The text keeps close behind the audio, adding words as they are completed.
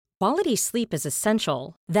Quality sleep is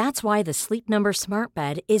essential. That's why the Sleep Number Smart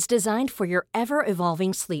Bed is designed for your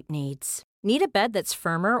ever-evolving sleep needs. Need a bed that's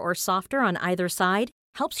firmer or softer on either side?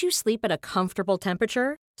 Helps you sleep at a comfortable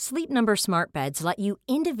temperature? Sleep Number Smart Beds let you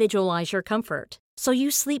individualize your comfort, so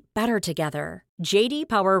you sleep better together. J.D.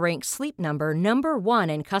 Power ranks Sleep Number number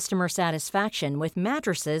one in customer satisfaction with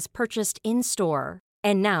mattresses purchased in-store.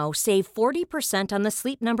 And now, save 40% on the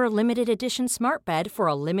Sleep Number Limited Edition Smart Bed for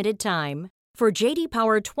a limited time. For J.D.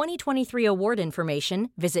 Power 2023 award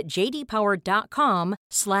information, visit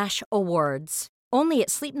jdpower.com/awards. Only at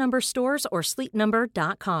Sleep Number stores or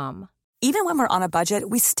sleepnumber.com. Even when we're on a budget,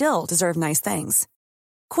 we still deserve nice things.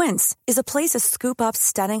 Quince is a place to scoop up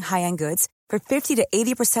stunning high-end goods for 50 to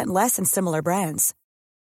 80% less than similar brands.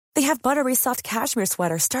 They have buttery soft cashmere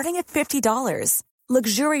sweaters starting at $50,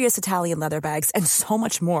 luxurious Italian leather bags, and so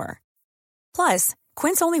much more. Plus,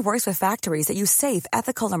 Quince only works with factories that use safe,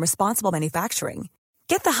 ethical, and responsible manufacturing.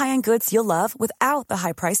 Get the high-end goods you'll love without the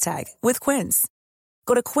high price tag with Quince.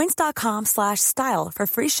 Go to quince.com/style for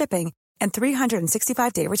free shipping and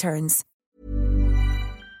 365-day returns.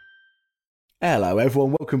 Hello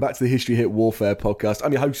everyone, welcome back to the History Hit Warfare podcast.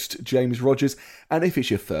 I'm your host, James Rogers, and if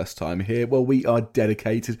it's your first time here, well, we are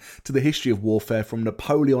dedicated to the history of warfare from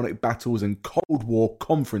Napoleonic battles and Cold War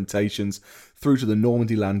confrontations through to the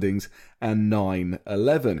Normandy landings and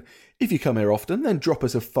 9/11. If you come here often, then drop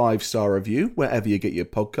us a 5-star review wherever you get your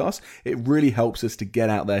podcasts. It really helps us to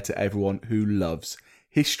get out there to everyone who loves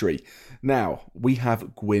history. Now, we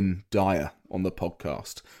have Gwyn Dyer on the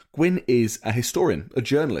podcast. Gwyn is a historian, a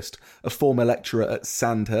journalist, a former lecturer at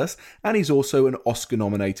Sandhurst, and he's also an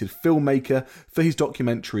Oscar-nominated filmmaker for his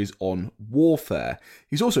documentaries on warfare.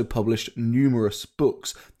 He's also published numerous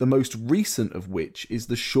books, the most recent of which is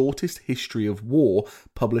The Shortest History of War,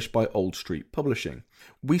 published by Old Street Publishing.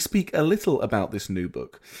 We speak a little about this new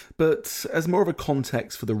book, but as more of a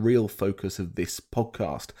context for the real focus of this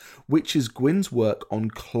podcast, which is Gwyn's work on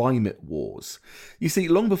climate wars. You see,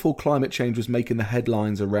 long before climate change was making the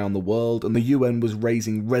headlines around the world and the UN was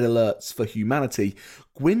raising red alerts for humanity,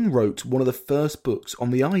 Gwyn wrote one of the first books on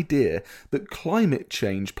the idea that climate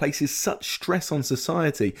change places such stress on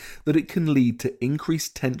society that it can lead to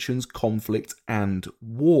increased tensions, conflict, and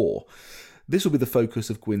war. This will be the focus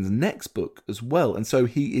of Gwyn's next book as well, and so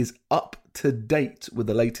he is up to date with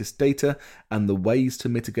the latest data and the ways to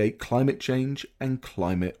mitigate climate change and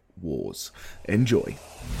climate wars. Enjoy.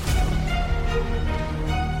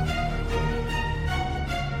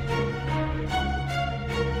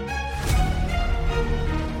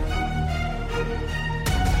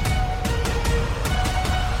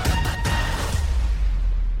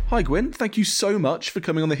 Hi Gwyn, thank you so much for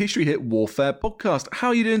coming on the History Hit Warfare podcast. How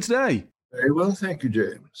are you doing today? Very well, thank you,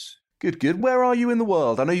 James. Good. Where are you in the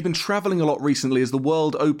world? I know you've been travelling a lot recently as the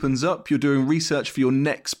world opens up. You're doing research for your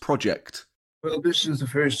next project. Well, this is the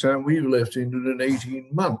first time we've left England in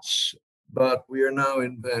 18 months, but we are now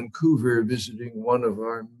in Vancouver visiting one of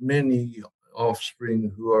our many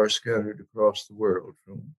offspring who are scattered across the world,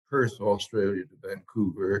 from Perth, Australia to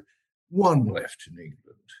Vancouver, one left in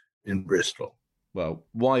England, in Bristol. Well,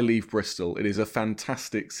 why leave Bristol? It is a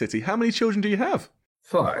fantastic city. How many children do you have?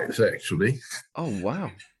 5, actually. Oh,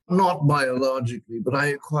 wow. Not biologically, but I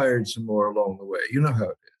acquired some more along the way. You know how it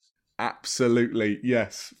is. Absolutely,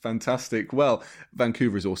 yes. Fantastic. Well,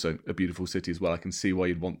 Vancouver is also a beautiful city as well. I can see why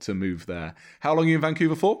you'd want to move there. How long are you in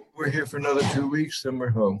Vancouver for? We're here for another 2 weeks, then we're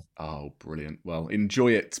home. Oh, brilliant. Well,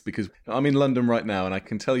 enjoy it, because I'm in London right now, and I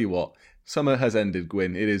can tell you what, summer has ended,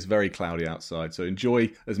 Gwyn. It is very cloudy outside, so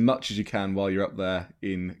enjoy as much as you can while you're up there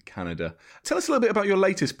in Canada. Tell us a little bit about your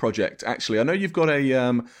latest project, actually. I know you've got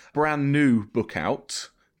a brand new book out.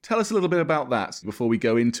 Tell us a little bit about that before we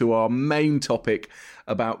go into our main topic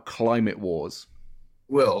about climate wars.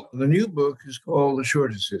 Well, the new book is called The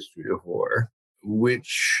Shortest History of War,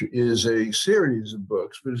 which is a series of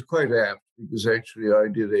books, but it's quite apt because actually I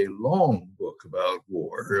did a long book about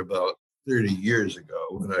war about 30 years ago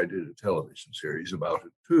when I did a television series about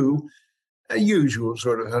it too, a usual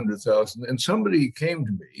sort of 100,000. And somebody came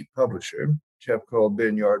to me, publisher, a chap called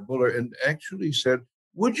Ben Yard-Buller, and actually said,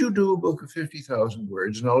 would you do a book of 50,000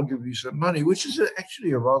 words and I'll give you some money, which is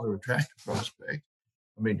actually a rather attractive prospect.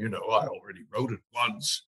 I mean, I already wrote it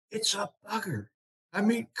once. It's a bugger. I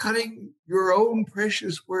mean, cutting your own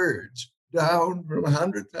precious words down from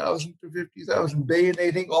 100,000 to 50,000,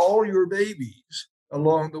 bayoneting all your babies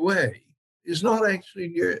along the way is not actually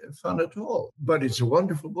near fun at all, but it's a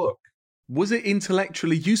wonderful book. Was it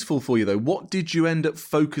intellectually useful for you, though? What did you end up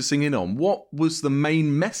focusing in on? What was the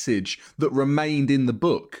main message that remained in the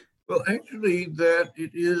book? Well, actually, that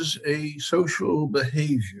it is a social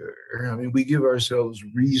behavior. I mean, we give ourselves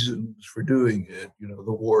reasons for doing it,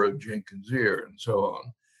 the War of Jenkins' Ear and so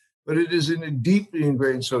on. But it is in a deeply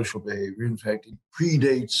ingrained social behavior. In fact, it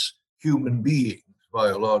predates human beings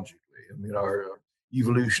biologically. I mean, our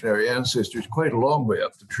evolutionary ancestors, quite a long way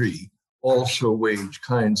up the tree, also wage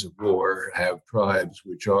kinds of war, have tribes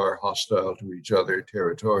which are hostile to each other,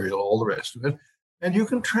 territorial, all the rest of it. And you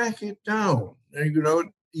can track it down.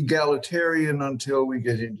 Egalitarian until we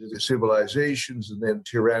get into the civilizations, and then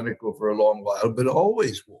tyrannical for a long while, but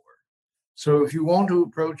always war. So if you want to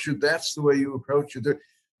approach it, that's the way you approach it.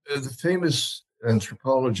 The famous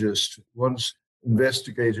anthropologist once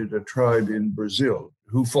investigated a tribe in Brazil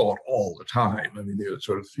who fought all the time. I mean, there were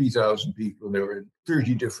sort of 3,000 people, and they were in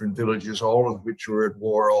 30 different villages, all of which were at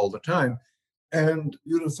war all the time. And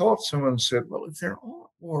you'd have thought someone said, well, if they're all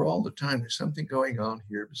at war all the time, there's something going on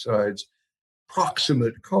here besides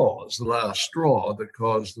proximate cause, the last straw that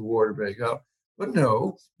caused the war to break out. But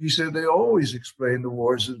no, he said they always explain the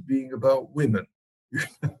wars as being about women.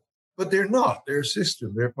 But they're not. They're a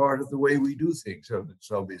system. They're part of the way we do things. And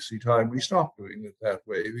it's obviously time we stop doing it that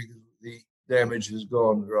way because the damage has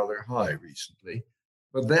gone rather high recently.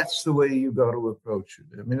 But that's the way you got to approach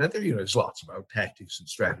it. I mean, there's lots about tactics and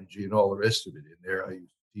strategy and all the rest of it in there. I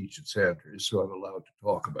used to teach at Sandhurst, so I'm allowed to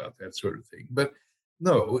talk about that sort of thing. But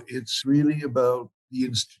no, it's really about the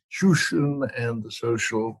institution and the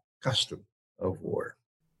social custom of war.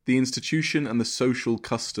 The institution and the social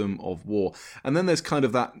custom of war. And then there's kind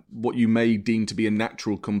of that, what you may deem to be a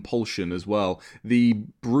natural compulsion as well. The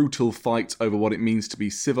brutal fight over what it means to be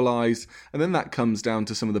civilized. And then that comes down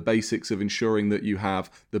to some of the basics of ensuring that you have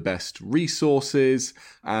the best resources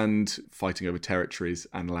and fighting over territories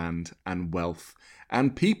and land and wealth.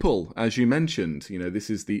 And people, as you mentioned, this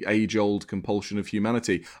is the age-old compulsion of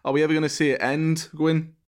humanity. Are we ever going to see it end,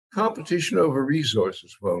 Gwyn? Competition over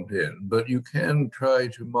resources won't end, but you can try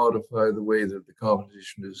to modify the way that the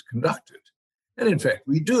competition is conducted. And in fact,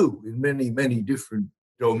 we do in many, many different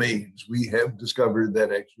domains. We have discovered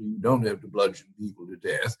that actually you don't have to bludgeon people to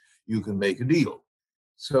death. You can make a deal.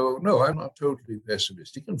 So no, I'm not totally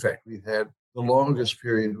pessimistic. In fact, we've had the longest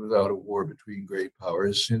period without a war between great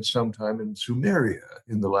powers since sometime in Sumeria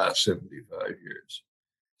in the last 75 years.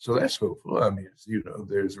 So that's hopeful. I mean,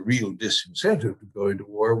 there's a real disincentive to going to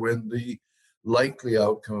war when the likely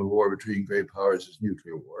outcome of war between great powers is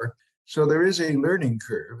nuclear war. So there is a learning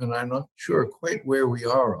curve, and I'm not sure quite where we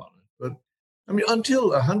are on it. But I mean, until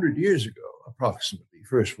 100 years ago, approximately,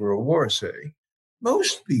 First World War, say,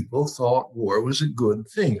 most people thought war was a good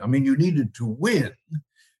thing. I mean, you needed to win,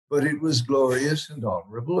 but it was glorious and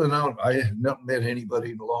honorable. And I have not met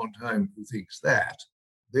anybody in a long time who thinks that.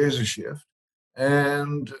 There's a shift.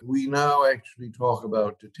 And we now actually talk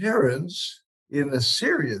about deterrence in a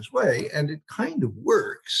serious way, and it kind of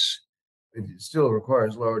works. It still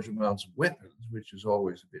requires large amounts of weapons, which is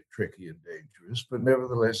always a bit tricky and dangerous. But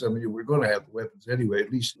nevertheless, I mean, we're going to have the weapons anyway.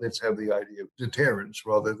 At least let's have the idea of deterrence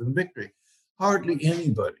rather than victory. Hardly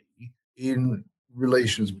anybody in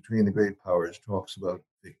relations between the great powers talks about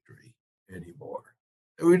victory anymore.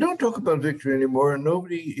 We don't talk about victory anymore, and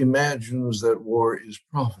nobody imagines that war is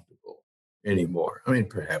profitable anymore. I mean,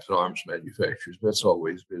 perhaps arms manufacturers, but it's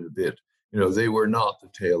always been a bit, they were not the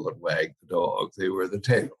tail that wagged the dog. They were the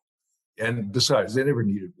tail. And besides, they never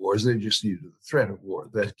needed wars. They just needed the threat of war.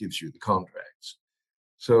 That gives you the contracts.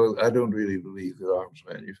 So I don't really believe that arms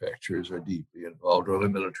manufacturers are deeply involved, or the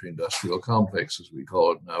military-industrial complex, as we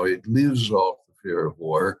call it now. It lives off the fear of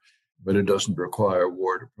war, but it doesn't require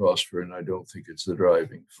war to prosper, and I don't think it's the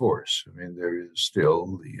driving force. I mean, there is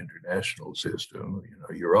still the international system.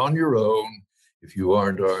 You're on your own. If you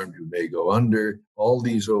aren't armed, you may go under. All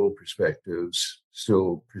these old perspectives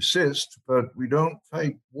still persist, but we don't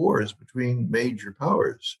fight wars between major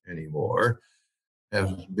powers anymore.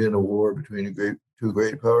 Hasn't been a war between two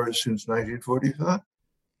great powers since 1945.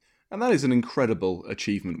 And that is an incredible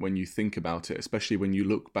achievement when you think about it, especially when you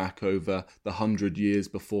look back over the 100 years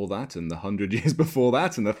before that, and the 100 years before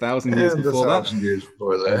that, and the 1,000 years before that. 1,000 years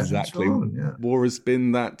before that. Exactly. So on, yeah. War has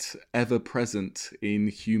been that ever-present in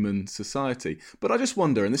human society. But I just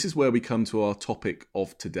wonder, and this is where we come to our topic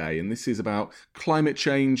of today, and this is about climate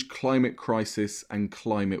change, climate crisis, and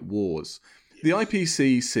climate wars. The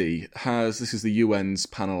IPCC has, this is the UN's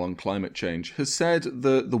panel on climate change, has said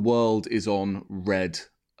that the world is on red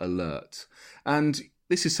alert. And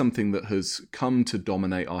This is something that has come to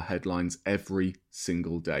dominate our headlines every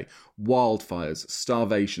single day. Wildfires,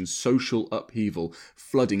 starvation, social upheaval,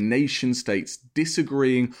 flooding, nation states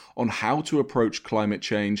disagreeing on how to approach climate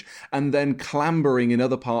change, and then clambering in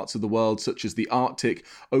other parts of the world, such as the Arctic,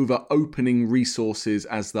 over opening resources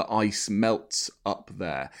as the ice melts up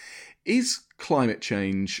there. Is climate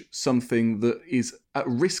change something that is at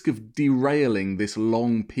risk of derailing this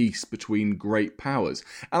long peace between great powers?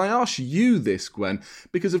 And I ask you this, Gwen,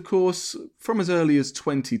 because of course, from as early as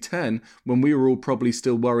 2010, when we were all probably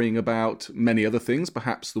still worrying about many other things,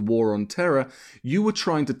 perhaps the war on terror, you were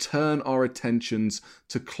trying to turn our attentions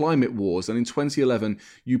to climate wars. And in 2011,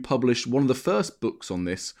 you published one of the first books on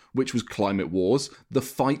this, which was Climate Wars: The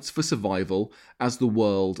Fight for Survival as the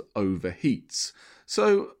World Overheats.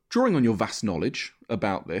 So, drawing on your vast knowledge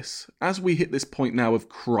about this, as we hit this point now of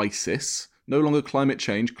crisis, no longer climate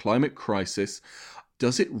change, climate crisis,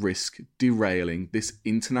 does it risk derailing this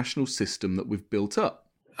international system that we've built up?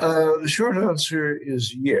 The short answer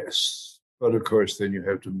is yes. But of course, then you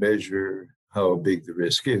have to measure how big the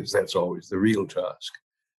risk is. That's always the real task.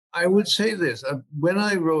 I would say this, when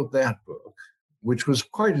I wrote that book, which was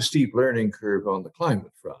quite a steep learning curve on the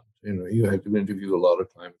climate front, you had to interview a lot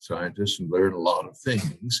of climate scientists and learn a lot of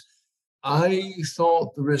things. I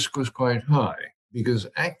thought the risk was quite high because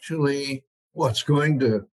actually what's going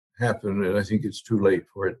to happen, and I think it's too late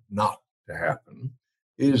for it not to happen,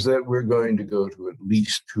 is that we're going to go to at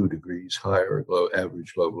least 2 degrees higher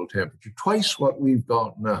average global temperature, twice what we've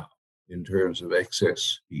got now in terms of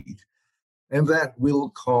excess heat. And that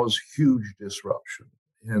will cause huge disruption.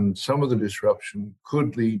 And some of the disruption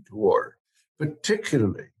could lead to war,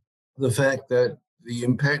 particularly the fact that the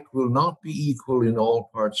impact will not be equal in all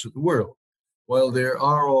parts of the world. While there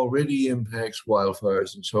are already impacts,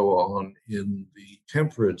 wildfires and so on, in the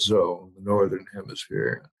temperate zone, the northern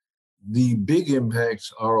hemisphere, the big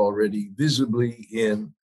impacts are already visibly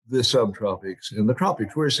in the subtropics and the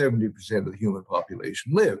tropics, where 70% of the human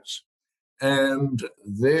population lives. And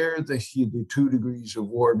there, the 2 degrees of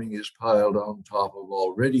warming is piled on top of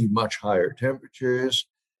already much higher temperatures.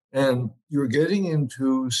 And you're getting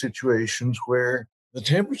into situations where the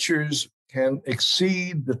temperatures can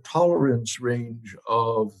exceed the tolerance range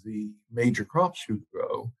of the major crops you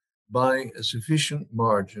grow by a sufficient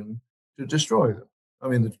margin to destroy them. I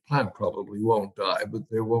mean, the plant probably won't die, but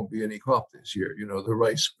there won't be any crop this year. The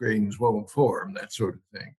rice grains won't form, that sort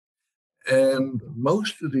of thing. And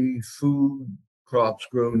most of the food crops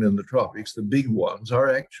grown in the tropics, the big ones,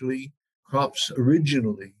 are actually crops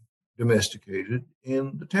originally domesticated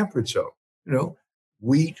in the temperate zone.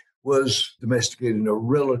 Wheat was domesticated in a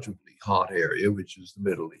relatively hot area, which is the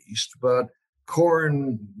Middle East, but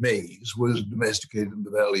maize was domesticated in the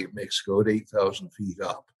Valley of Mexico at 8,000 feet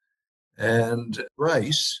up. And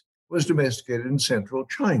rice was domesticated in central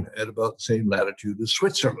China at about the same latitude as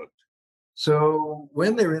Switzerland. So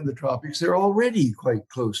when they're in the tropics, they're already quite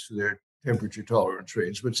close to their temperature tolerance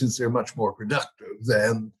range, but since they're much more productive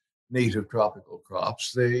than native tropical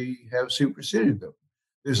crops, they have superseded them.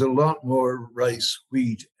 There's a lot more rice,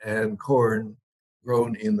 wheat, and corn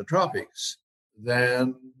grown in the tropics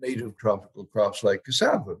than native tropical crops like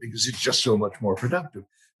cassava, because it's just so much more productive.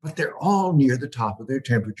 But they're all near the top of their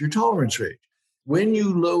temperature tolerance range. When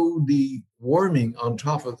you load the warming on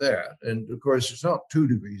top of that, and of course, it's not 2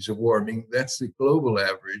 degrees of warming, that's the global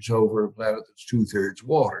average over a planet that's 2/3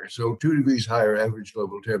 water. So 2 degrees higher average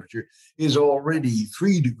global temperature is already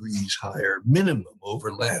 3 degrees higher minimum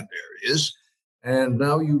over land areas. And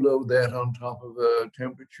now you load that on top of a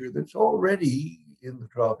temperature that's already in the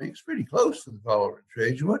tropics, pretty close to the tolerance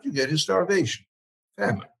range. And what you get is starvation,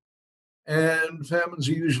 famine. And famines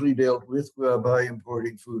are usually dealt with by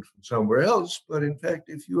importing food from somewhere else. But in fact,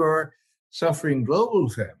 if you are suffering global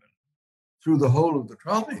famine through the whole of the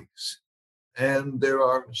tropics, and there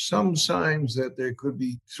are some signs that there could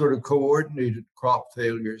be sort of coordinated crop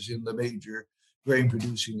failures in the major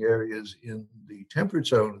grain-producing areas in the temperate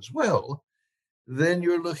zone as well, then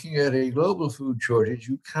you're looking at a global food shortage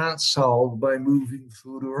you can't solve by moving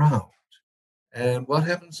food around. And what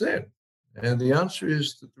happens then? And the answer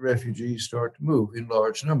is that the refugees start to move in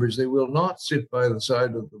large numbers. They will not sit by the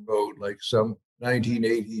side of the road like some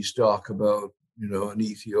 1980s talk about, an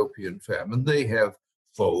Ethiopian famine. They have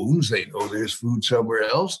phones. They know there's food somewhere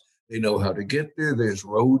else. They know how to get there. There's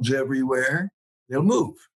roads everywhere. They'll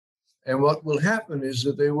move. And what will happen is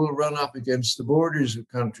that they will run up against the borders of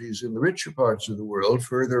countries in the richer parts of the world,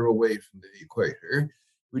 further away from the equator,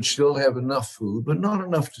 which still have enough food, but not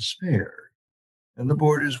enough to spare. And the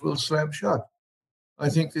borders will slam shut. I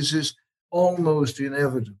think this is almost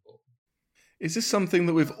inevitable. Is this something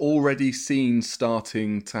that we've already seen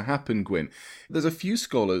starting to happen, Gwyn? There's a few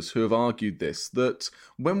scholars who have argued this, that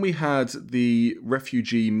when we had the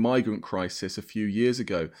refugee migrant crisis a few years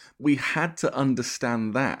ago, we had to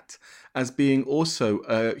understand that as being also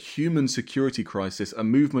a human security crisis, a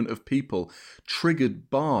movement of people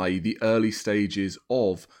triggered by the early stages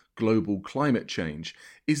of global climate change.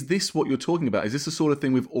 Is this what you're talking about? Is this the sort of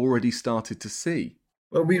thing we've already started to see?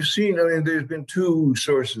 Well, we've seen, there's been two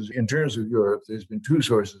sources, in terms of Europe, there's been two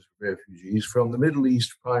sources of refugees from the Middle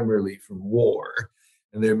East, primarily from war.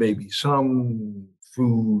 And there may be some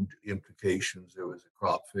food implications. There was a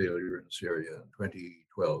crop failure in Syria in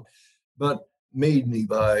 2012, but mainly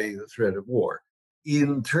by the threat of war.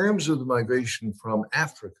 In terms of the migration from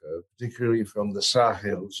Africa, particularly from the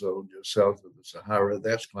Sahel zone just south of the Sahara,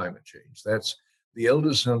 that's climate change. That's the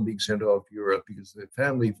eldest son being sent off to Europe because the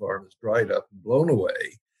family farm is dried up and blown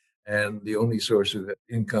away. And the only source of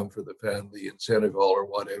income for the family in Senegal or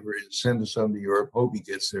whatever is send a son to Europe, hope he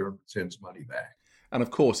gets there and sends money back. And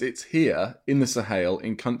of course, it's here in the Sahel,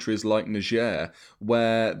 in countries like Niger,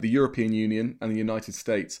 where the European Union and the United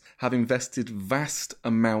States have invested vast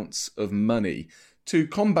amounts of money to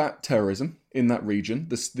combat terrorism in that region,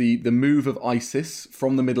 the move of ISIS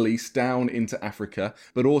from the Middle East down into Africa,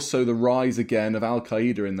 but also the rise again of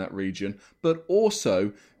Al-Qaeda in that region, but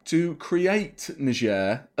also to create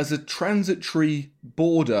Niger as a transitory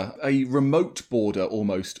border, a remote border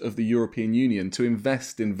almost of the European Union, to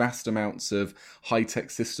invest in vast amounts of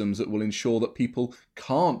high-tech systems that will ensure that people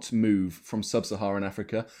can't move from sub-Saharan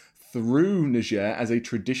Africa through Niger as a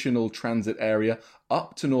traditional transit area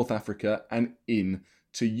up to North Africa and in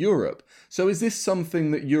to Europe. So is this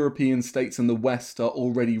something that European states and the West are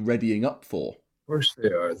already readying up for? Of course they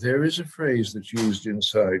are. There is a phrase that's used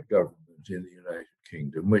inside government in the United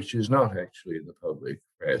Kingdom, which is not actually in the public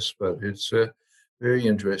press, but it's very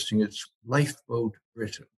interesting. It's Lifeboat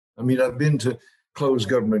Britain. I've been to closed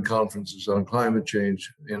government conferences on climate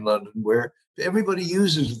change in London where everybody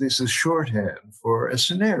uses this as shorthand for a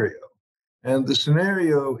scenario. And the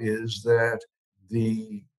scenario is that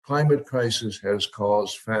the climate crisis has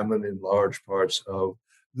caused famine in large parts of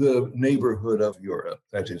the neighborhood of Europe,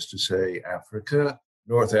 that is to say, Africa,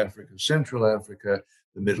 North Africa, Central Africa,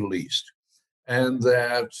 the Middle East, and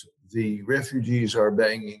that the refugees are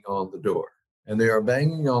banging on the door. And they are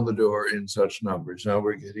banging on the door in such numbers. Now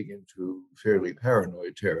we're getting into fairly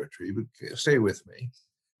paranoid territory, but stay with me.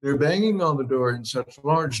 They're banging on the door in such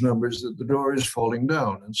large numbers that the door is falling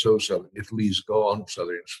down. And so southern Italy's gone,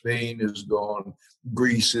 southern Spain is gone,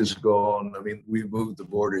 Greece is gone. We've moved the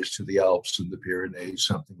borders to the Alps and the Pyrenees,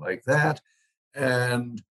 something like that.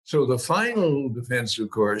 And so the final defense, of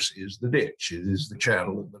course, is the ditch. It is the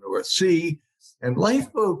channel of the North Sea. And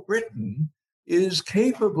Lifeboat Britain is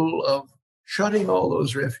capable of shutting all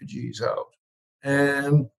those refugees out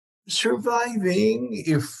and surviving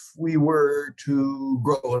if we were to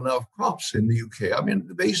grow enough crops in the UK.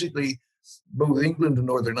 Basically, both England and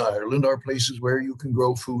Northern Ireland are places where you can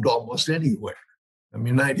grow food almost anywhere.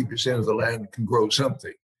 90% of the land can grow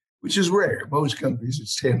something, which is rare. Most countries,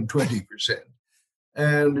 it's 10, 20%.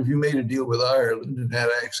 And if you made a deal with Ireland and had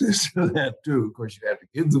access to that too, of course, you'd have to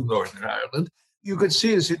give them Northern Ireland, you could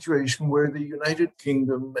see a situation where the United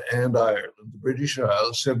Kingdom and Ireland, the British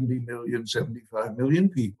Isles, 70 million, 75 million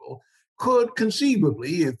people, could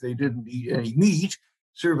conceivably, if they didn't eat any meat,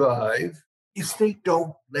 survive if they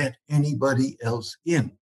don't let anybody else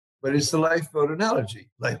in. But it's the lifeboat analogy.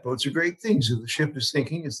 Lifeboats are great things. If the ship is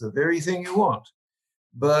sinking, it's the very thing you want.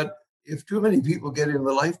 But if too many people get in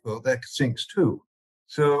the lifeboat, that sinks too.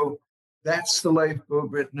 So that's the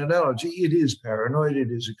Lifeboat Britain analogy. It is paranoid,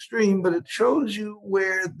 it is extreme, but it shows you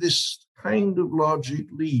where this kind of logic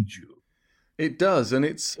leads you. It does, and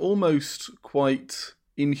it's almost quite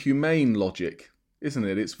inhumane logic, isn't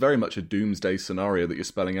it? It's very much a doomsday scenario that you're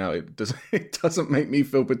spelling out. It doesn't make me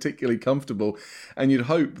feel particularly comfortable, and you'd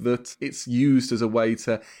hope that it's used as a way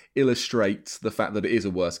to illustrate the fact that it is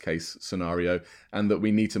a worst case scenario and that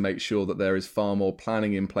we need to make sure that there is far more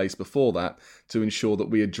planning in place before that to ensure that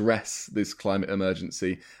we address this climate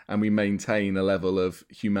emergency and we maintain a level of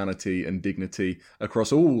humanity and dignity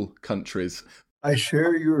across all countries. I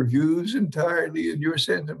share your views entirely and your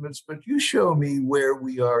sentiments, but you show me where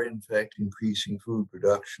we are, in fact, increasing food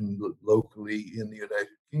production locally in the United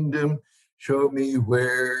Kingdom. Show me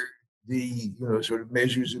where the sort of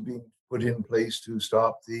measures are being put in place to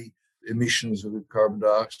stop the emissions of carbon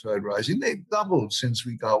dioxide rising. They've doubled since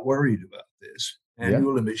we got worried about this.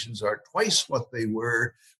 Annual emissions are twice what they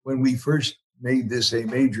were when we first made this a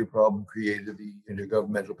major problem, created the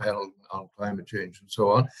Intergovernmental Panel on Climate Change and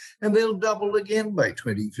so on. And they'll double again by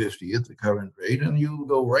 2050 at the current rate. And you'll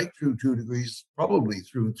go right through 2 degrees, probably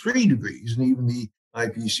through 3 degrees. And even the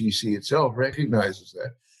IPCC itself recognizes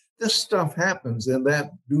that. This stuff happens, and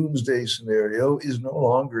that doomsday scenario is no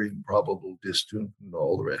longer improbable, distant, and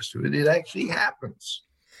all the rest of it. It actually happens.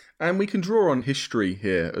 And we can draw on history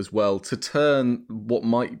here as well to turn what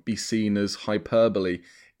might be seen as hyperbole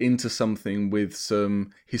into something with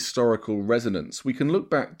some historical resonance. We can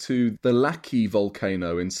look back to the Laki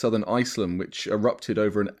volcano in southern Iceland, which erupted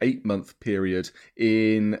over an 8-month period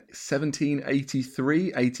in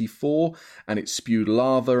 1783-84, and it spewed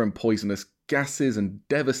lava and poisonous gases and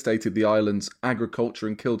devastated the island's agriculture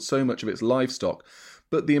and killed so much of its livestock.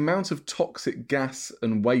 But the amount of toxic gas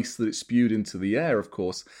and waste that it spewed into the air, of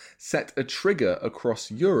course, set a trigger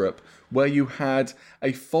across Europe where you had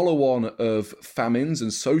a follow-on of famines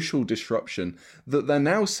and social disruption that they're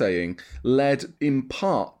now saying led in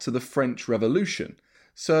part to the French Revolution.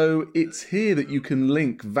 So it's here that you can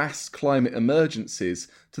link vast climate emergencies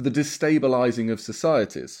to the destabilising of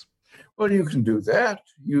societies. Well, you can do that.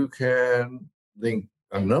 You can link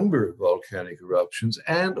a number of volcanic eruptions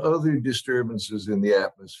and other disturbances in the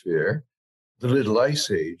atmosphere. The Little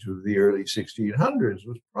Ice Age of the early 1600s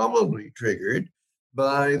was probably triggered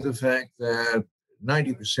by the fact that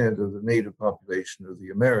 90% of the native population of the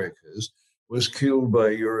Americas was killed by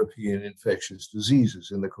European infectious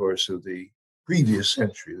diseases in the course of the previous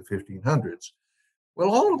century, the 1500s. Well,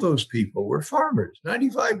 all of those people were farmers.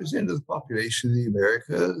 95% of the population of the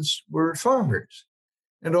Americas were farmers.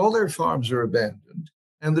 And all their farms are abandoned,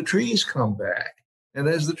 and the trees come back. And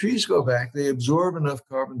as the trees go back, they absorb enough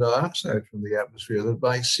carbon dioxide from the atmosphere that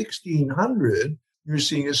by 1600, you're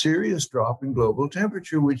seeing a serious drop in global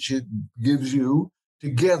temperature, which it gives you,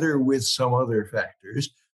 together with some other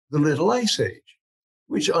factors, the Little Ice Age,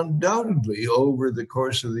 which undoubtedly over the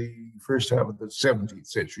course of the first half of the 17th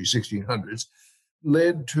century, 1600s,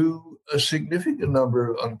 led to a significant number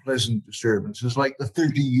of unpleasant disturbances like the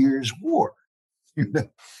 30 Years' War.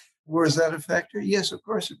 Was that a factor? Yes, of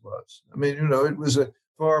course it was. I mean, it was a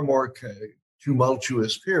far more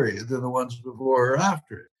tumultuous period than the ones before or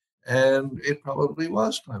after it. And it probably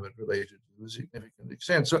was climate related to a significant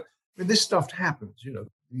extent. So, I mean, this stuff happens.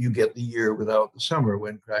 You get the year without the summer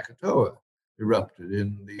when Krakatoa erupted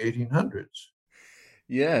in the 1800s.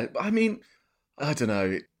 Yeah, I mean, I don't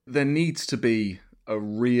know. There needs to be a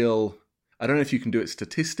real... I don't know if you can do it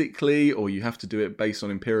statistically or you have to do it based on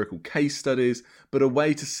empirical case studies, but a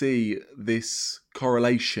way to see this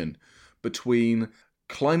correlation between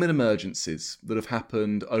climate emergencies that have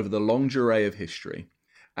happened over the longue durée of history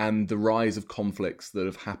and the rise of conflicts that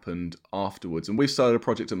have happened afterwards. And we've started a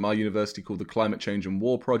project at my university called the Climate Change and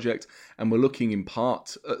War Project, and we're looking in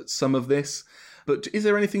part at some of this. But is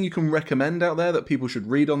there anything you can recommend out there that people should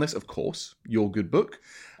read on this? Of course, your good book.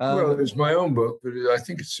 Well, it's my own book, but I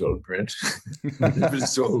think it's still in print. If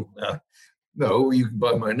it's sold now. No, you can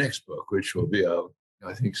buy my next book, which will be out,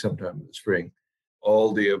 I think, sometime in the spring.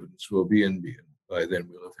 All the evidence will be in being. By then,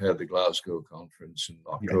 we'll have had the Glasgow conference in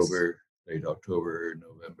October, late October,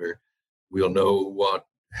 November. We'll know what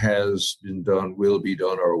has been done, will be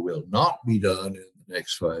done, or will not be done in the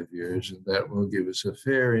next 5 years, and that will give us a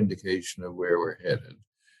fair indication of where we're headed.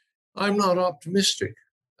 I'm not optimistic.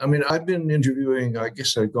 I mean, I've been interviewing, I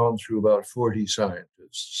guess I've gone through about 40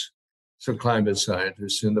 scientists, so climate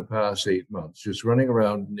scientists in the past 8 months, just running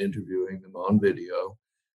around and interviewing them on video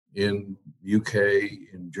in UK,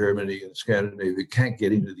 in Germany, in Scandinavia. Can't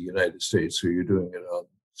get into the United States, so you're doing it on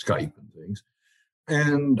Skype and things.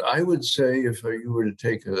 And I would say if you were to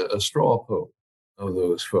take a straw poll of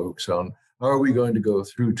those folks on, are we going to go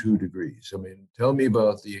through 2 degrees? I mean, tell me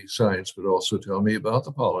about the science, but also tell me about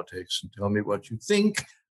the politics and tell me what you think.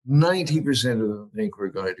 90% of them think we're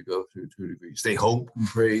going to go through 2 degrees. They hope and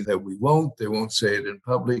pray that we won't. They won't say it in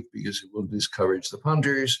public because it will discourage the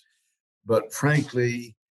punters. But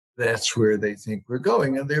frankly, that's where they think we're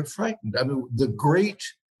going, and they're frightened. I mean, the great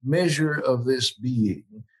measure of this being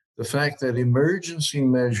the fact that emergency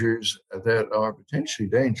measures that are potentially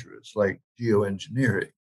dangerous, like geoengineering,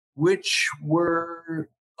 which were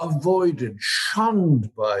avoided,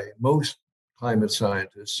 shunned by most climate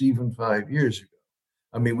scientists even 5 years ago.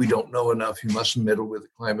 I mean, we don't know enough. You mustn't meddle with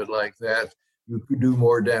a climate like that. You could do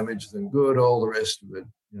more damage than good, all the rest of it,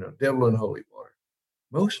 devil and holy water.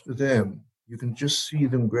 Most of them, you can just see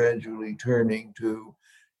them gradually turning to,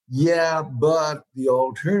 yeah, but the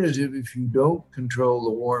alternative, if you don't control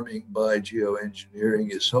the warming by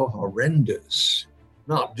geoengineering, is so horrendous.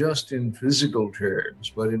 not just in physical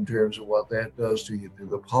terms, but in terms of what that does to you, to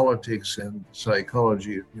the politics and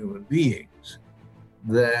psychology of human beings,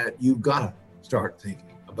 that you've got to start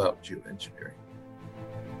thinking about geoengineering.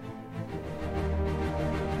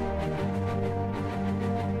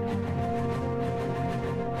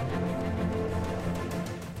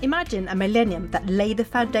 Imagine a millennium that laid the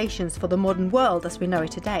foundations for the modern world as we know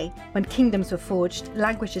it today, when kingdoms were forged,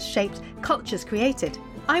 languages shaped, cultures created.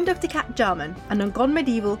 I'm Dr. Kat Jarman, and on Gone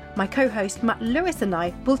Medieval, my co-host Matt Lewis and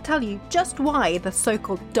I will tell you just why the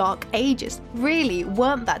so-called Dark Ages really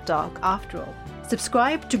weren't that dark after all.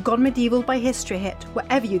 Subscribe to Gone Medieval by History Hit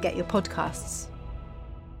wherever you get your podcasts.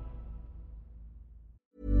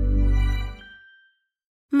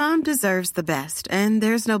 Mom deserves the best, and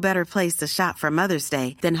there's no better place to shop for Mother's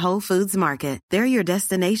Day than Whole Foods Market. They're your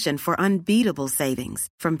destination for unbeatable savings,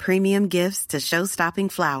 from premium gifts to show-stopping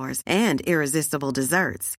flowers and irresistible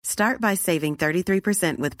desserts. Start by saving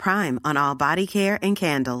 33% with Prime on all body care and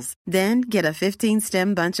candles. Then get a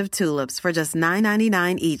 15-stem bunch of tulips for just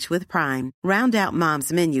 $9.99 each with Prime. Round out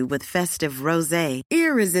Mom's menu with festive rosé,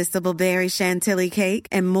 irresistible berry chantilly cake,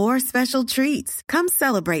 and more special treats. Come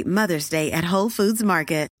celebrate Mother's Day at Whole Foods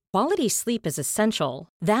Market. Quality sleep is essential.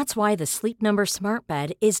 That's why the Sleep Number Smart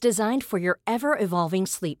Bed is designed for your ever-evolving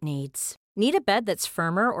sleep needs. Need a bed that's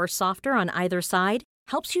firmer or softer on either side?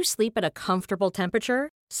 Helps you sleep at a comfortable temperature?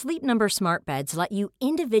 Sleep Number Smart Beds let you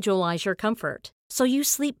individualize your comfort, so you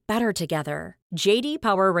sleep better together. J.D.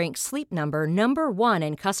 Power ranks Sleep Number number 1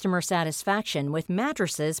 in customer satisfaction with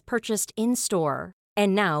mattresses purchased in-store.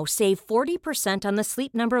 And now, save 40% on the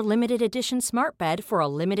Sleep Number Limited Edition Smart Bed for a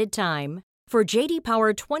limited time. For J.D.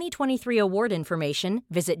 Power 2023 award information,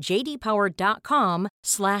 visit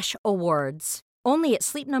jdpower.com/awards. Only at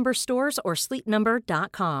Sleep Number stores or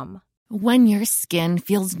sleepnumber.com. When your skin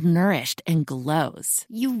feels nourished and glows,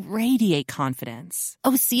 you radiate confidence.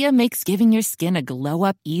 Osea makes giving your skin a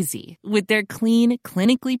glow-up easy with their clean,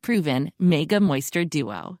 clinically proven Mega Moisture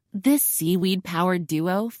Duo. This seaweed-powered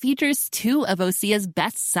duo features 2 of Osea's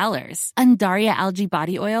best sellers, Undaria Algae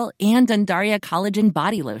Body Oil and Undaria Collagen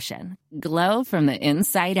Body Lotion. Glow from the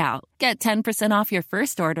inside out. Get 10% off your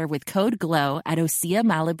first order with code GLOW at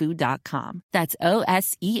OseaMalibu.com. That's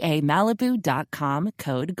OSEA Malibu.com,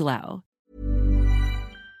 code GLOW.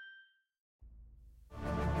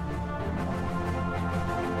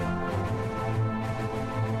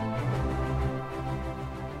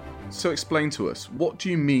 So explain to us, what do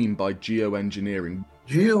you mean by geoengineering?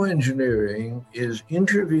 Geoengineering is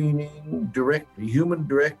intervening directly, human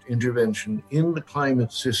direct intervention in the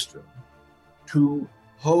climate system to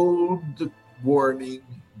hold the warming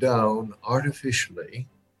down artificially.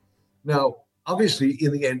 Now, obviously,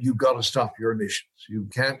 in the end, you've got to stop your emissions. You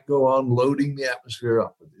can't go on loading the atmosphere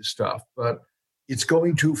up with this stuff, but it's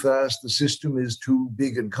going too fast. The system is too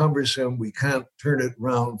big and cumbersome. We can't turn it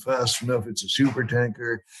around fast enough. It's a super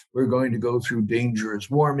tanker. We're going to go through dangerous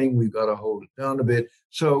warming. We've got to hold it down a bit.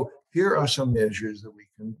 So here are some measures that we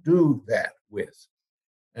can do that with.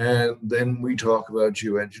 And then we talk about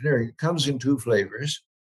geoengineering. It comes in 2 flavors.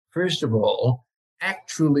 First of all,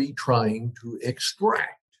 actually trying to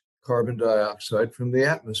extract carbon dioxide from the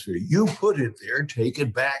atmosphere. You put it there, take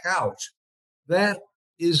it back out. That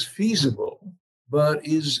is feasible, but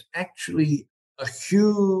is actually a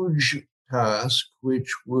huge task,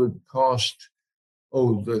 which would cost,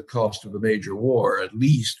 the cost of a major war at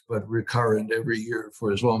least, but recurrent every year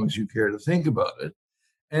for as long as you care to think about it,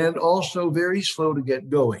 and also very slow to get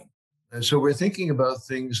going. And so we're thinking about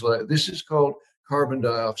things like, this is called carbon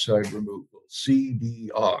dioxide removal,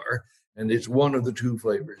 CDR, and it's one of the 2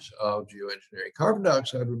 flavors of geoengineering. Carbon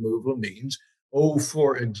dioxide removal means,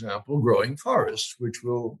 for example, growing forests, which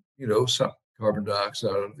will, suck carbon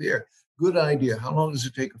dioxide out of the air. Good idea. How long does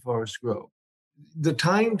it take a forest to grow? The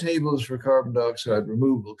timetables for carbon dioxide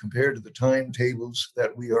removal compared to the timetables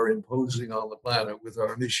that we are imposing on the planet with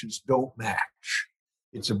our emissions don't match.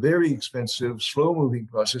 It's a very expensive, slow-moving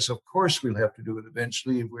process. Of course, we'll have to do it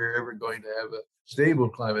eventually. If we're ever going to have a stable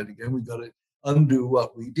climate again, we've got to undo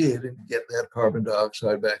what we did and get that carbon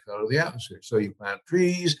dioxide back out of the atmosphere. So you plant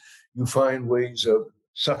trees, you find ways of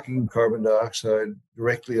sucking carbon dioxide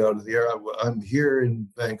directly out of the air. I'm here in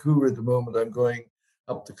Vancouver at the moment. I'm going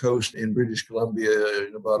up the coast in British Columbia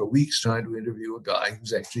in about a week's time to interview a guy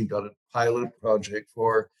who's actually got a pilot project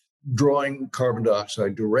for drawing carbon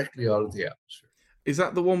dioxide directly out of the atmosphere. Is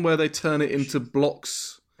that the one where they turn it into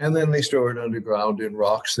blocks? And then they store it underground in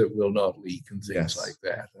rocks that will not leak and things like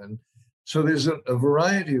that. And so there's a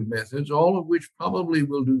variety of methods, all of which probably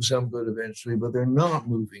will do some good eventually, but they're not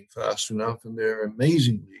moving fast enough and they're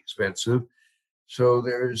amazingly expensive. So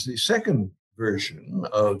there's the second version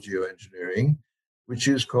of geoengineering, which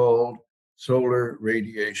is called solar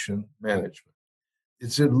radiation management.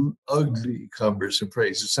 It's an ugly, cumbersome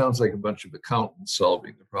phrase. It sounds like a bunch of accountants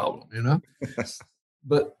solving the problem, you know?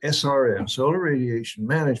 But SRM, solar radiation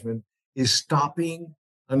management, is stopping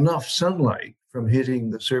enough sunlight from hitting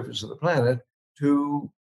the surface of the planet to,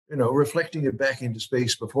 reflecting it back into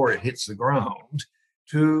space before it hits the ground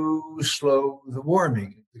to slow the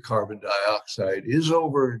warming. The carbon dioxide is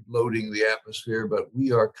overloading the atmosphere, but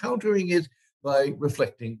we are countering it by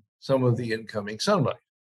reflecting some of the incoming sunlight.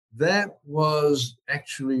 That was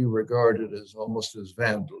actually regarded as almost as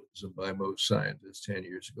vandalism by most scientists 10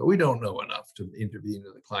 years ago. We don't know enough to intervene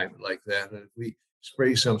in the climate like that. And if we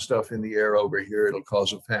spray some stuff in the air over here, it'll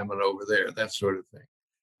cause a famine over there, that sort of thing.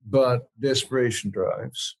 But desperation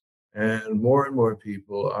drives, and more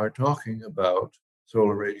people are talking about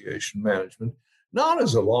solar radiation management, not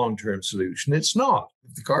as a long-term solution. It's not.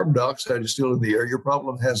 If the carbon dioxide is still in the air, your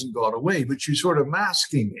problem hasn't gone away, but you're sort of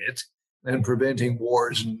masking it and preventing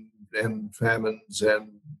wars and famines and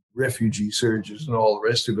refugee surges and all the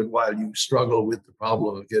rest of it while you struggle with the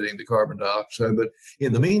problem of getting the carbon dioxide. But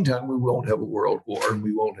in the meantime, we won't have a world war and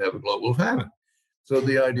we won't have a global famine. So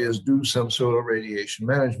the idea is do some solar radiation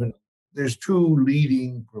management. There's two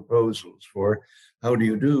leading proposals for how do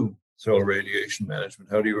you do solar radiation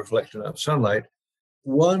management? How do you reflect enough sunlight?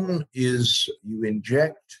 One is you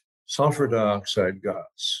inject sulfur dioxide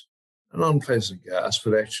gas, an unpleasant gas,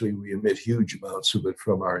 but actually we emit huge amounts of it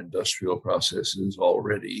from our industrial processes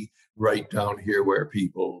already, right down here where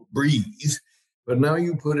people breathe. But now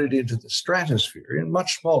you put it into the stratosphere in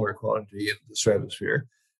much smaller quantity into the stratosphere,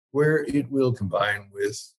 where it will combine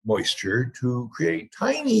with moisture to create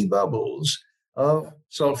tiny bubbles of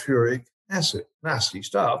sulfuric acid. Nasty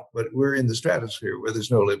stuff, but we're in the stratosphere where there's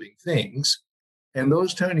no living things. And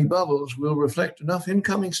those tiny bubbles will reflect enough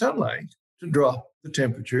incoming sunlight to drop the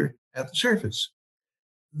temperature at the surface.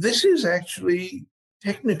 This is actually,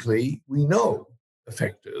 technically, we know,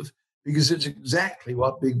 effective, because it's exactly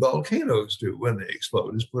what big volcanoes do when they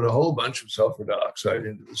explode, is put a whole bunch of sulfur dioxide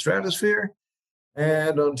into the stratosphere,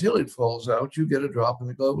 and until it falls out, you get a drop in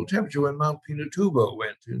the global temperature. When Mount Pinatubo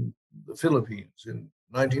went in the Philippines in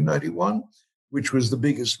 1991, which was the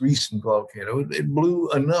biggest recent volcano, it blew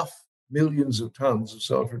enough millions of tons of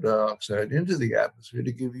sulfur dioxide into the atmosphere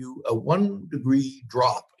to give you a 1 degree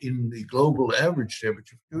drop in the global average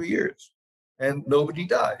temperature for 2 years. And nobody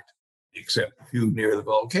died, except a few near the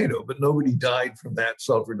volcano, but nobody died from that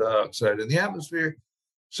sulfur dioxide in the atmosphere.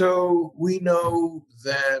 So we know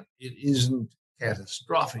that it isn't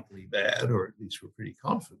catastrophically bad, or at least we're pretty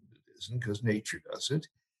confident it isn't, because nature does it.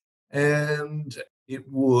 And it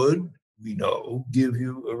would, we know, give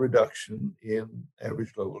you a reduction in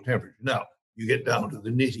average global temperature. Now, you get down to the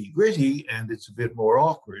nitty gritty, and it's a bit more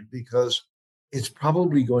awkward because it's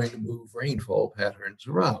probably going to move rainfall patterns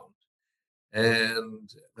around. And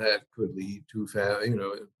that could lead to,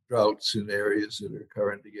 droughts in areas that are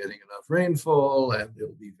currently getting enough rainfall, and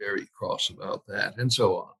they'll be very cross about that, and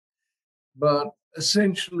so on. But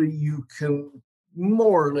essentially, you can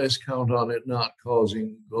more or less count on it not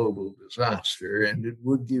causing global disaster, and it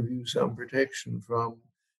would give you some protection from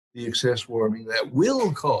the excess warming that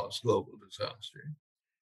will cause global disaster.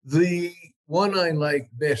 The one I like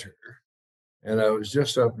better, and I was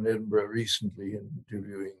just up in Edinburgh recently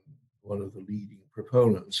interviewing one of the leading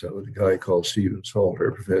proponents of it, a guy called Stephen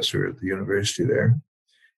Salter, professor at the university there,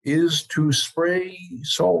 is to spray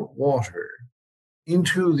salt water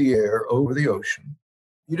into the air over the ocean.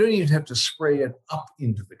 You don't even have to spray it up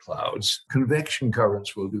into the clouds. Convection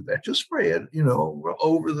currents will do that. Just spray it,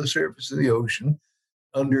 over the surface of the ocean,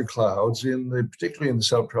 under clouds, particularly in the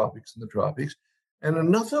subtropics and the tropics. And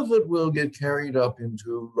enough of it will get carried up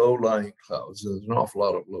into low-lying clouds. There's an awful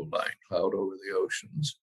lot of low-lying cloud over the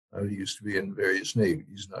oceans. I used to be in various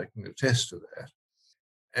navies, and I can attest to that.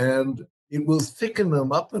 And it will thicken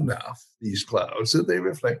them up enough, these clouds, that they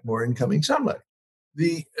reflect more incoming sunlight.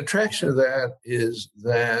 The attraction of that is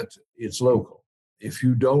that it's local. If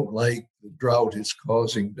you don't like the drought it's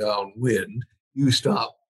causing downwind, you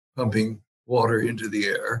stop pumping water into the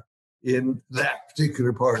air in that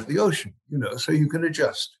particular part of the ocean, so you can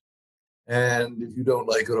adjust. And if you don't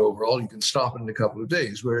like it overall, you can stop it in a couple of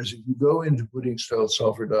days. Whereas if you go into putting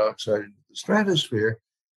sulfur dioxide into the stratosphere,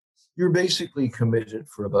 you're basically committed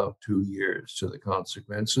for about 2 years to the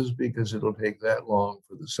consequences, because it'll take that long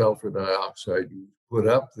for the sulfur dioxide you put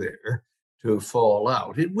up there to fall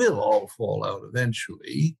out. It will all fall out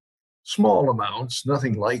eventually. Small amounts,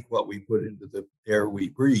 nothing like what we put into the air we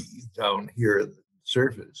breathe down here at the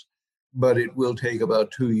surface. But it will take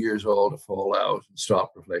about 2 years all to fall out and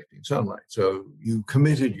stop reflecting sunlight. So you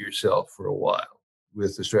committed yourself for a while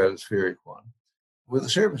with the stratospheric one. With a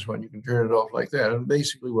surface one, you can turn it off like that. And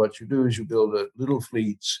basically what you do is you build little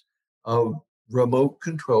fleets of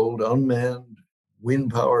remote-controlled, unmanned,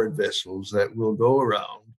 wind-powered vessels that will go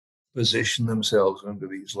around, position themselves under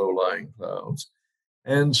these low-lying clouds,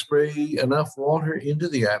 and spray enough water into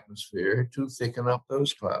the atmosphere to thicken up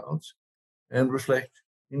those clouds and reflect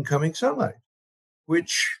incoming sunlight,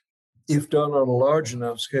 which, if done on a large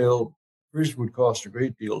enough scale, first would cost a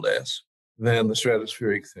great deal less than the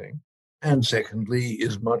stratospheric thing, and secondly,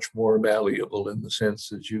 is much more malleable in the sense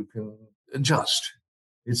that you can adjust.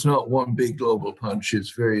 It's not one big global punch,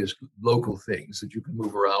 it's various local things that you can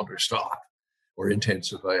move around or stop or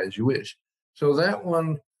intensify as you wish. So that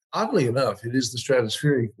one, oddly enough, it is the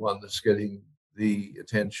stratospheric one that's getting the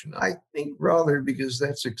attention. I think rather because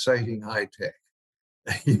that's exciting high tech.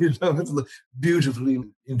 It's beautifully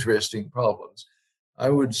interesting problems. I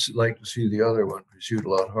would like to see the other one pursued a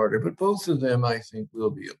lot harder, but both of them, I think,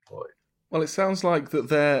 will be employed. Well, it sounds like that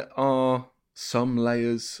there are some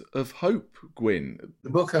layers of hope, Gwyn. The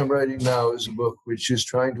book I'm writing now is a book which is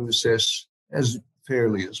trying to assess, as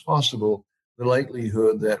fairly as possible, the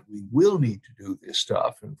likelihood that we will need to do this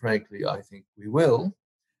stuff, and frankly, I think we will,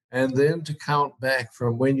 and then to count back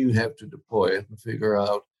from when you have to deploy it and figure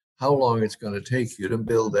out how long it's going to take you to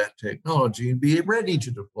build that technology and be ready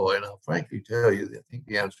to deploy. And I'll frankly tell you, I think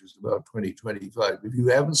the answer is about 2025. If you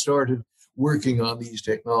haven't started working on these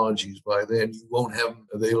technologies by then, you won't have them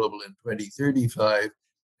available in 2035,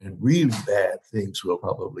 and really bad things will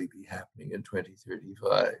probably be happening in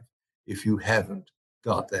 2035 if you haven't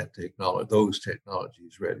got that technology, those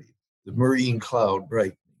technologies ready. The marine cloud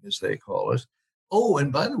brightening, as they call it. Oh,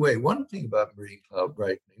 and by the way, one thing about marine cloud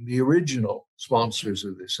brightening, the original sponsors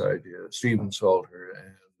of this idea, Stephen Salter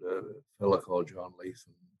and a fellow called John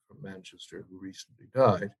Latham from Manchester, who recently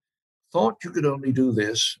died, thought you could only do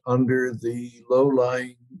this under the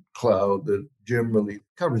low-lying cloud that generally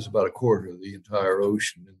covers about a quarter of the entire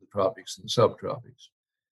ocean in the tropics and subtropics.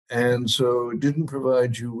 And so it didn't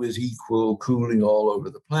provide you with equal cooling all over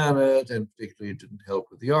the planet, and particularly it didn't help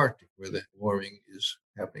with the Arctic, where the warming is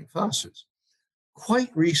happening fastest.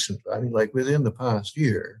 Quite recently, I mean, like within the past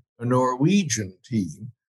year, a Norwegian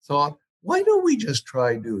team thought, why don't we just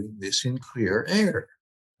try doing this in clear air?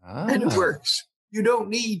 And it works. You don't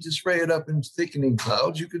need to spray it up in thickening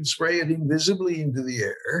clouds. You can spray it invisibly into the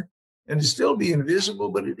air and it still be invisible,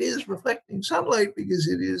 but it is reflecting sunlight because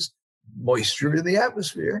it is moisture in the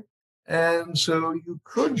atmosphere. And so you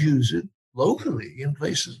could use it locally in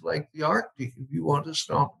places like the Arctic if you want to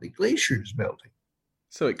stop the glaciers melting.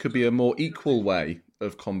 So it could be a more equal way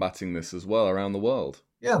of combating this as well around the world.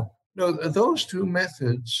 Yeah. No, those two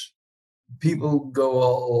methods, people go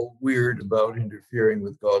all weird about interfering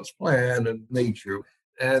with God's plan and nature.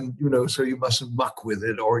 And, so you mustn't muck with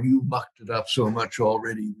it, or you mucked it up so much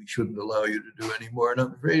already, we shouldn't allow you to do anymore. And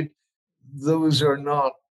I'm afraid those are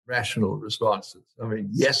not rational responses. I mean,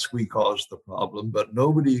 yes, we caused the problem, but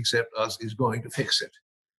nobody except us is going to fix it.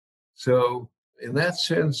 So in that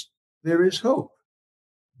sense, there is hope.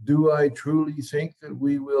 Do I truly think that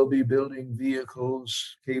we will be building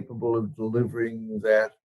vehicles capable of delivering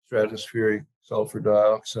that stratospheric sulfur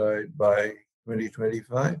dioxide by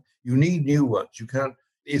 2025? You need new ones. You can't,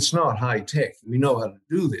 it's not high tech. We know how to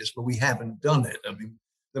do this, but we haven't done it. I mean,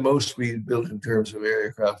 the most we built in terms of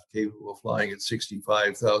aircraft capable of flying at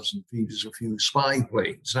 65,000 feet is a few spy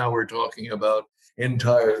planes. Now we're talking about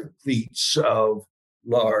entire fleets of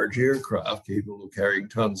large aircraft capable of carrying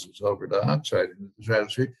tons of sulfur dioxide into the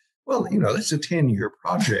stratosphere. Well, that's a 10-year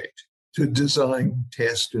project to design,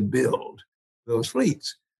 test, and build those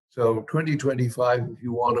fleets. So 2025, if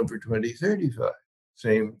you want them for 2035,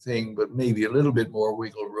 same thing, but maybe a little bit more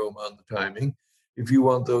wiggle room on the timing. If you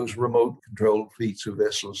want those remote-controlled fleets of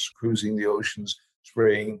vessels cruising the oceans,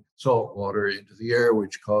 spraying salt water into the air,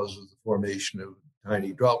 which causes the formation of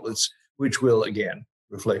tiny droplets, which will, again,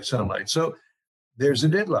 reflect sunlight. So there's a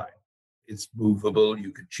deadline. It's movable.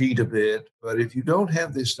 You can cheat a bit. But if you don't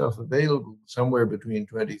have this stuff available somewhere between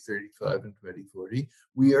 2035 and 2040,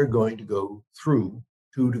 we are going to go through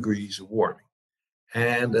 2 degrees of warming.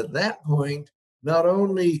 And at that point, not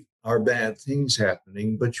only are bad things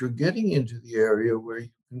happening, but you're getting into the area where you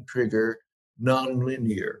can trigger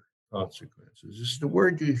nonlinear consequences. This is the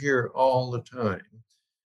word you hear all the time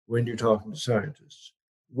when you're talking to scientists.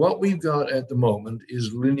 What we've got at the moment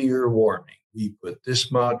is linear warming. We put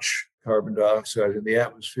this much carbon dioxide in the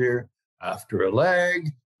atmosphere. After a lag,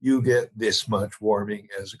 you get this much warming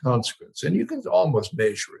as a consequence. And you can almost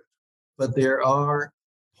measure it. But there are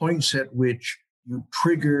points at which you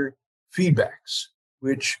trigger feedbacks,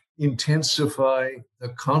 which intensify the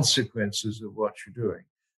consequences of what you're doing.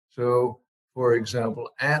 So, for example,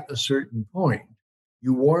 at a certain point,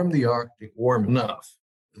 you warm the Arctic warm enough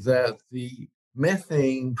that the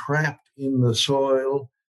methane trapped in the soil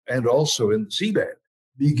and also in the seabed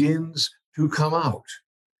begins to come out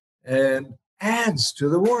and adds to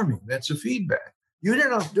the warming. That's a feedback. You're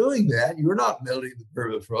not doing that. You're not melting the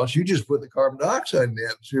permafrost. You just put the carbon dioxide in the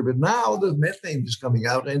atmosphere. But now the methane is coming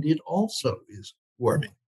out and it also is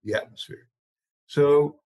warming the atmosphere.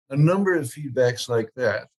 So a number of feedbacks like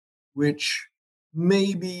that, which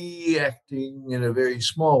may be acting in a very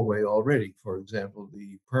small way already. For example,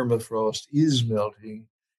 the permafrost is melting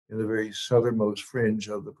in the very southernmost fringe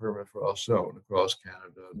of the permafrost zone across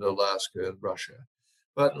Canada and Alaska and Russia.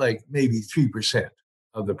 But like maybe 3%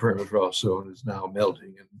 of the permafrost zone is now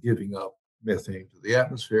melting and giving up methane to the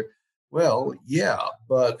atmosphere. Well, yeah,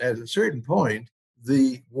 but at a certain point,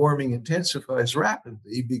 the warming intensifies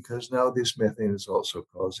rapidly because now this methane is also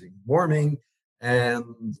causing warming,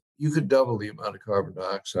 and you could double the amount of carbon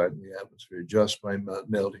dioxide in the atmosphere just by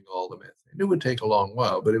melting all the methane. It would take a long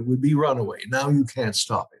while, but it would be runaway. Now you can't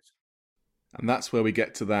stop it. And that's where we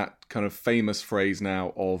get to that kind of famous phrase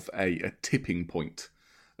now of a tipping point.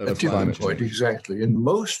 A tipping point, exactly. And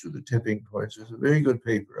most of the tipping points, there's a very good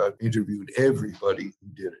paper. I've interviewed everybody who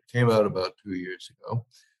did it. It came out about 2 years ago.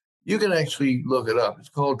 You can actually look it up. It's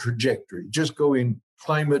called Trajectory. Just go in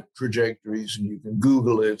climate trajectories and you can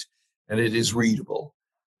Google it, and it is readable.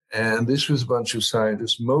 And this was a bunch of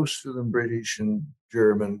scientists, most of them British and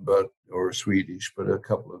German, or Swedish, but a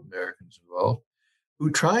couple of Americans involved, who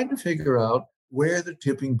tried to figure out where the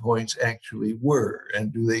tipping points actually were.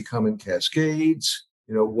 And do they come in cascades?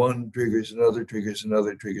 One triggers another, triggers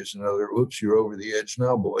another, triggers another. Oops, you're over the edge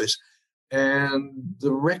now, boys. And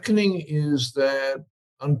the reckoning is that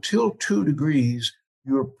until 2 degrees,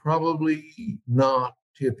 you're probably not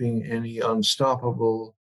tipping any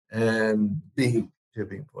unstoppable and big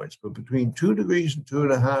tipping points. But between 2 degrees and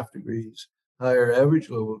 2.5 degrees higher average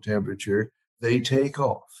global temperature, they take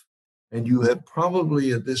off. And you have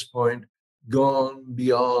probably at this point gone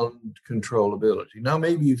beyond controllability. Now,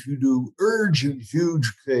 maybe if you do urgent,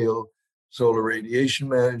 huge scale solar radiation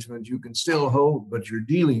management, you can still hold, but you're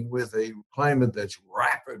dealing with a climate that's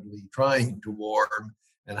rapidly trying to warm,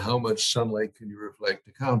 and how much sunlight can you reflect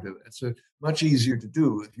to counter that? So much easier to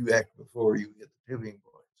do if you act before you hit the tipping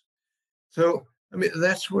points. So,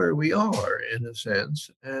 that's where we are in a sense,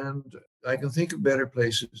 and I can think of better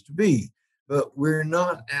places to be, but we're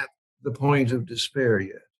not at the point of despair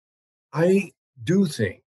yet. I do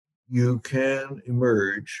think you can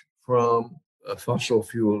emerge from a fossil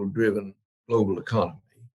fuel-driven global economy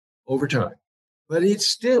over time, but it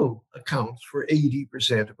still accounts for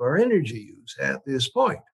 80% of our energy use at this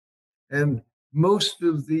point. And most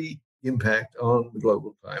of the impact on the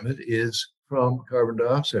global climate is from carbon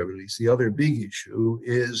dioxide release. The other big issue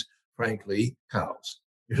is, frankly, cows,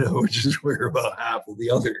 which is where about half of the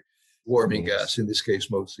other warming gas, in this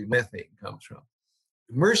case, mostly methane, comes from.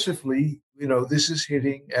 Mercifully, this is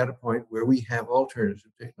hitting at a point where we have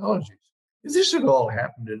alternative technologies. If this had all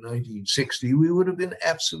happened in 1960, we would have been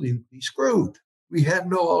absolutely screwed. We had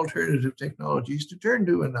no alternative technologies to turn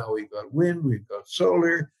to, and now we've got wind, we've got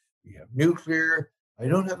solar, we have nuclear. I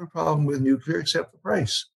don't have a problem with nuclear except the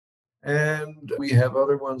price. And we have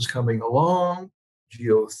other ones coming along,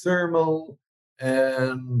 geothermal,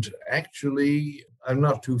 and actually, I'm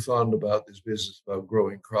not too fond about this business about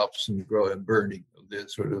growing crops and burning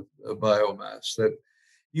this sort of biomass that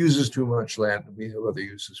uses too much land, and we have other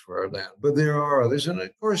uses for our land. But there are others. And of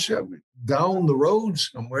course, down the road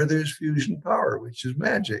somewhere, there's fusion power, which is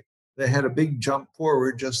magic. They had a big jump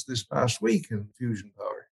forward just this past week in fusion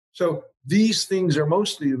power. So these things are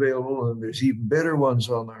mostly available, and there's even better ones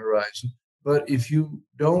on the horizon. But if you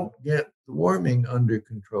don't get the warming under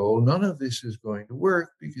control, none of this is going to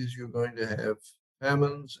work, because you're going to have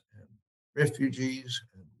famines and refugees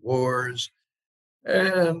and wars,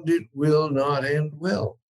 and it will not end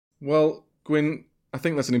well. Well, Gwyn, I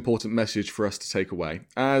think that's an important message for us to take away.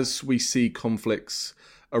 As we see conflicts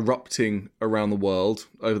erupting around the world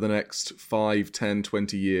over the next 5, 10,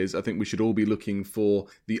 20 years, I think we should all be looking for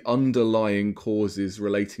the underlying causes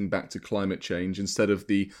relating back to climate change instead of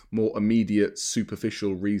the more immediate,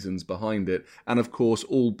 superficial reasons behind it. And of course,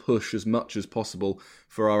 all push as much as possible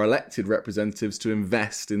for our elected representatives to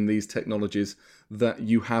invest in these technologies that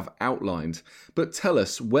you have outlined. But tell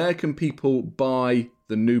us, where can people buy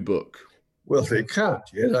the new book? Well, they can't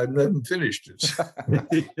yet. I haven't finished it.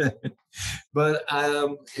 But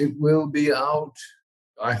it will be out,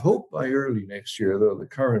 I hope, by early next year, though the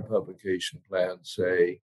current publication plans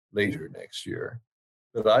say later next year.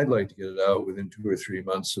 But I'd like to get it out within 2 or 3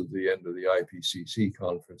 months of the end of the IPCC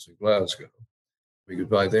conference in Glasgow, because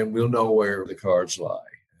by then we'll know where the cards lie.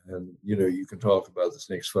 And, you can talk about this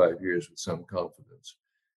next 5 years with some confidence.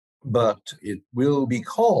 But it will be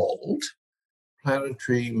called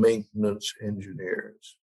planetary maintenance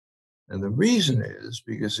engineers. And the reason is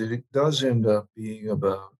because it does end up being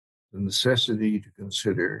about the necessity to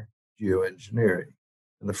consider geoengineering.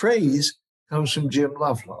 And the phrase comes from Jim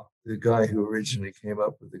Lovelock, the guy who originally came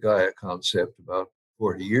up with the Gaia concept about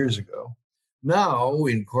 40 years ago, now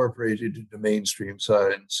incorporated into mainstream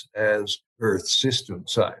science as Earth system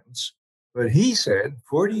science. But he said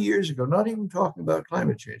 40 years ago, not even talking about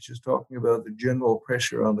climate change, just talking about the general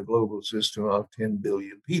pressure on the global system of 10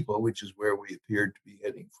 billion people, which is where we appeared to be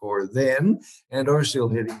heading for then and are still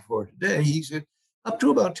heading for today. He said, up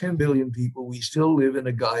to about 10 billion people, we still live in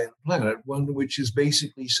a Gaian planet, one which is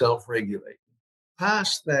basically self-regulating.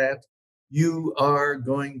 Past that, you are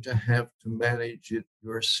going to have to manage it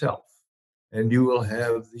yourself. And you will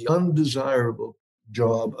have the undesirable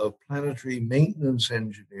job of planetary maintenance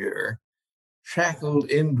engineer shackled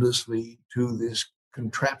endlessly to this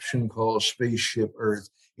contraption called Spaceship Earth,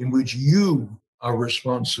 in which you are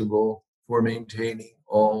responsible for maintaining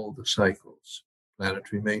all the cycles.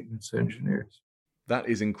 Planetary maintenance engineers. That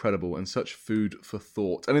is incredible and such food for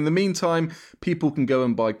thought. And in the meantime, people can go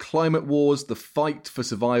and buy Climate Wars, The Fight for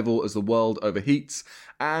Survival as the World Overheats,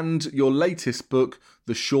 and your latest book,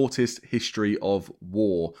 The Shortest History of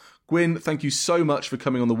War. Gwyn, thank you so much for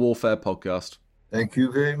coming on the Warfare podcast. Thank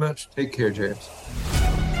you very much. Take care, James.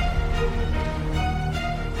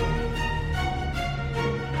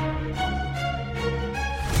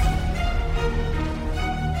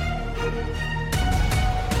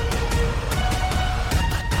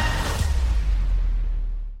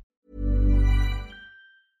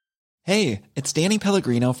 Hey, it's Danny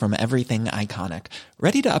Pellegrino from Everything Iconic.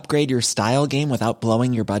 Ready to upgrade your style game without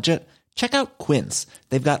blowing your budget? Check out Quince.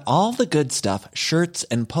 They've got all the good stuff, shirts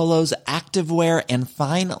and polos, activewear, and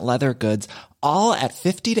fine leather goods, all at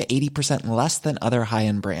 50 to 80% less than other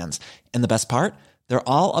high-end brands. And the best part? They're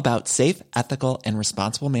all about safe, ethical, and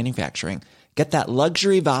responsible manufacturing. Get that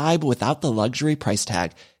luxury vibe without the luxury price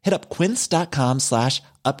tag. Hit up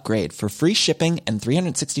quince.com/upgrade for free shipping and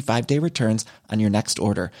 365-day returns on your next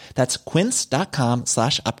order. That's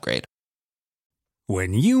quince.com/upgrade.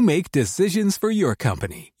 When you make decisions for your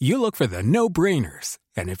company, you look for the no-brainers.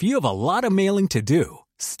 And if you have a lot of mailing to do,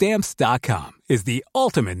 Stamps.com is the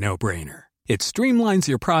ultimate no-brainer. It streamlines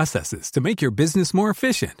your processes to make your business more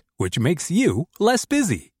efficient, which makes you less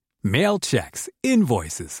busy. Mail checks,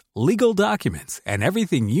 invoices, legal documents, and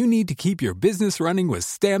everything you need to keep your business running with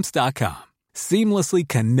Stamps.com. Seamlessly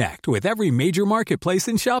connect with every major marketplace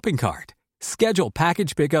and shopping cart. Schedule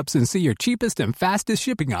package pickups and see your cheapest and fastest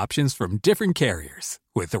shipping options from different carriers,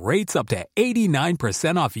 with rates up to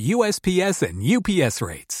 89% off USPS and UPS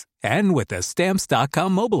rates. And with the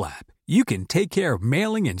Stamps.com mobile app, you can take care of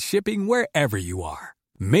mailing and shipping wherever you are.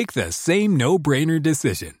 Make the same no-brainer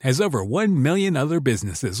decision as over 1 million other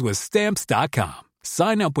businesses with Stamps.com.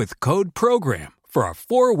 Sign up with code PROGRAM for a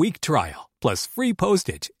 4-week trial, plus free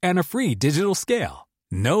postage and a free digital scale.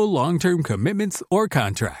 No long-term commitments or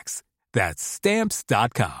contracts. That's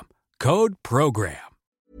Stamps.com. Code PROGRAM.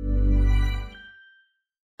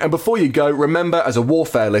 And before you go, remember, as a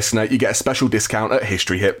Warfare listener, you get a special discount at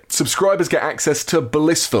History Hit. Subscribers get access to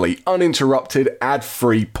blissfully uninterrupted,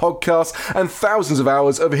 ad-free podcasts and thousands of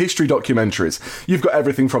hours of history documentaries. You've got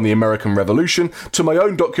everything from the American Revolution to my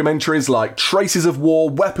own documentaries like Traces of War,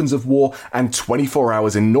 Weapons of War, and 24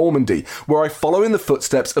 Hours in Normandy, where I follow in the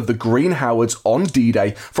footsteps of the Green Howards on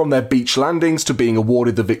D-Day, from their beach landings to being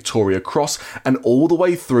awarded the Victoria Cross, and all the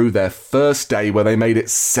way through their first day where they made it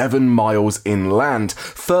 7 miles inland,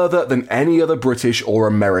 further than any other British or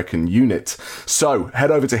American unit. So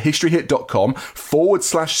head over to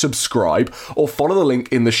historyhit.com/subscribe or follow the link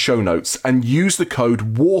in the show notes and use the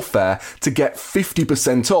code WARFARE to get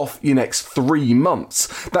 50% off your next 3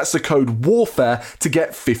 months. That's the code WARFARE to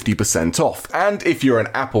get 50% off. And if you're an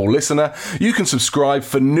Apple listener, you can subscribe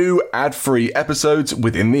for new ad-free episodes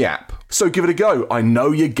within the app. So give it a go. I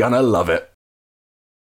know you're gonna love it.